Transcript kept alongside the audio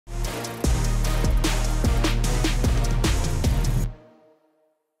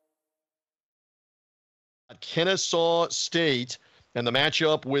Kennesaw State and the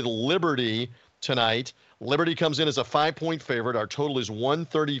matchup with Liberty tonight. Liberty comes in as a 5-point favorite. Our total is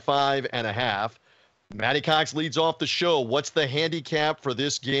 135.5. Matty Cox leads off the show. What's the handicap for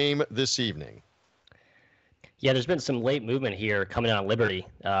this game this evening? Yeah, there's been some late movement here coming on Liberty.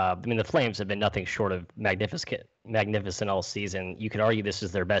 The Flames have been nothing short of magnificent all season. You could argue this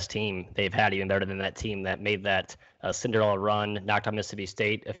is their best team they've had, even better than that team that made that Cinderella run, knocked out Mississippi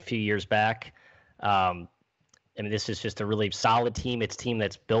State a few years back. This is just a really solid team. It's a team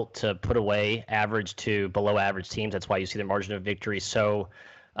that's built to put away average to below average teams. That's why you see the margin of victory so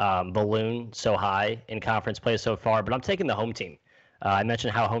high in conference play so far. But I'm taking the home team. I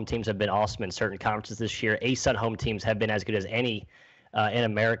mentioned how home teams have been awesome in certain conferences this year. ASUN home teams have been as good as any in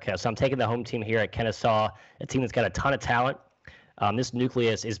America. So I'm taking the home team here at Kennesaw, a team that's got a ton of talent. This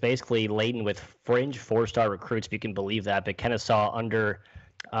nucleus is basically laden with fringe four-star recruits, if you can believe that. But Kennesaw under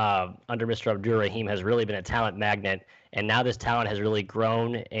Mr. Abdur Rahim has really been a talent magnet. And now this talent has really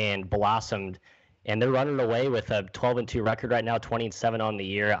grown and blossomed. And they're running away with a 12-2 record right now, 20-7 on the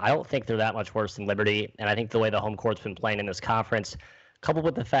year. I don't think they're that much worse than Liberty. And I think the way the home court's been playing in this conference, coupled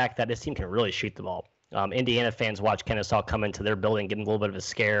with the fact that this team can really shoot the ball. Indiana fans watch Kennesaw come into their building, give them a little bit of a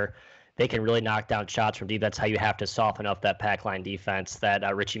scare. They can really knock down shots from deep. That's how you have to soften up that pack line defense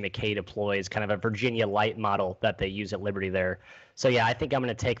that Richie McKay deploys, kind of a Virginia light model that they use at Liberty there. So, yeah, I think I'm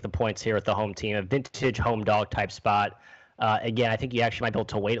going to take the points here with the home team, a vintage home dog type spot. Again, I think you actually might be able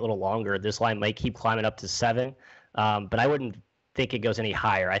to wait a little longer. This line might keep climbing up to 7, but I wouldn't think it goes any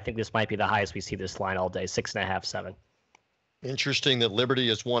higher. I think this might be the highest we see this line all day, 6.5, 7. Interesting that Liberty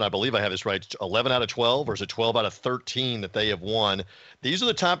has won, I believe I have this right, 11 out of 12, or is it 12 out of 13 that they have won? These are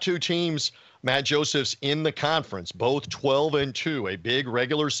the top two teams, Matt Josephs, in the conference, both 12-2, a big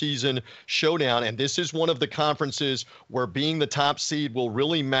regular season showdown. And this is one of the conferences where being the top seed will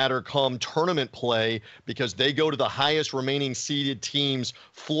really matter come tournament play, because they go to the highest remaining seeded team's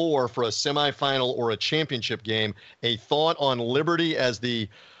floor for a semifinal or a championship game. A thought on Liberty as the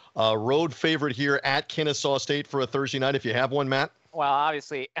road favorite here at Kennesaw State for a Thursday night, if you have one, Matt? Well,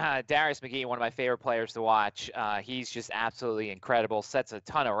 obviously, Darius McGee, one of my favorite players to watch. He's just absolutely incredible, sets a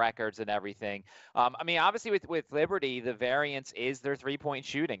ton of records and everything. Obviously, with Liberty, the variance is their three-point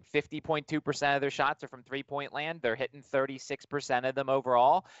shooting. 50.2% of their shots are from three-point land. They're hitting 36% of them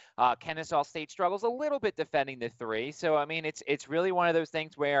overall. Kennesaw State struggles a little bit defending the three. So, it's really one of those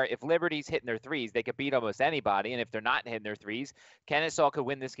things where if Liberty's hitting their threes, they could beat almost anybody. And if they're not hitting their threes, Kennesaw could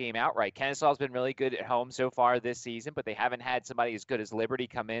win this game outright. Kennesaw's been really good at home so far this season, but they haven't had somebody as good as Liberty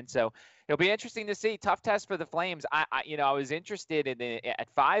come in. So it'll be interesting to see. Tough test for the Flames. I was interested in at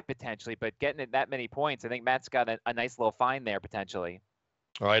 5 potentially, but getting it that many points, I think Matt's got a nice little find there potentially.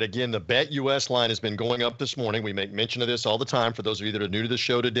 All right, again, the BetUS line has been going up this morning. We make mention of this all the time. For those of you that are new to the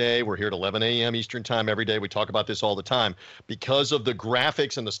show today, we're here at 11 a.m. Eastern time every day. We talk about this all the time. Because of the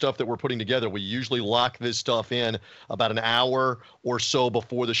graphics and the stuff that we're putting together, we usually lock this stuff in about an hour or so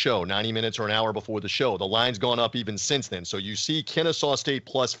before the show, 90 minutes or an hour before the show. The line's gone up even since then. So you see Kennesaw State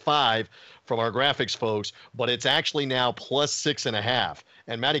 +5 from our graphics folks, but it's actually now +6.5.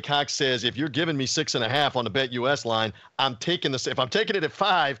 And Matty Cox says, if you're giving me 6.5 on the BetUS line, I'm taking this. If I'm taking it at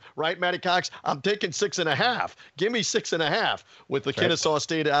 5, right, Matty Cox, I'm taking 6.5. Give me 6.5 with the Kennesaw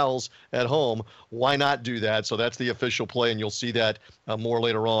State Owls at home. Why not do that? So that's the official play, and you'll see that more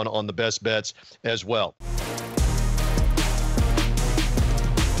later on the best bets as well.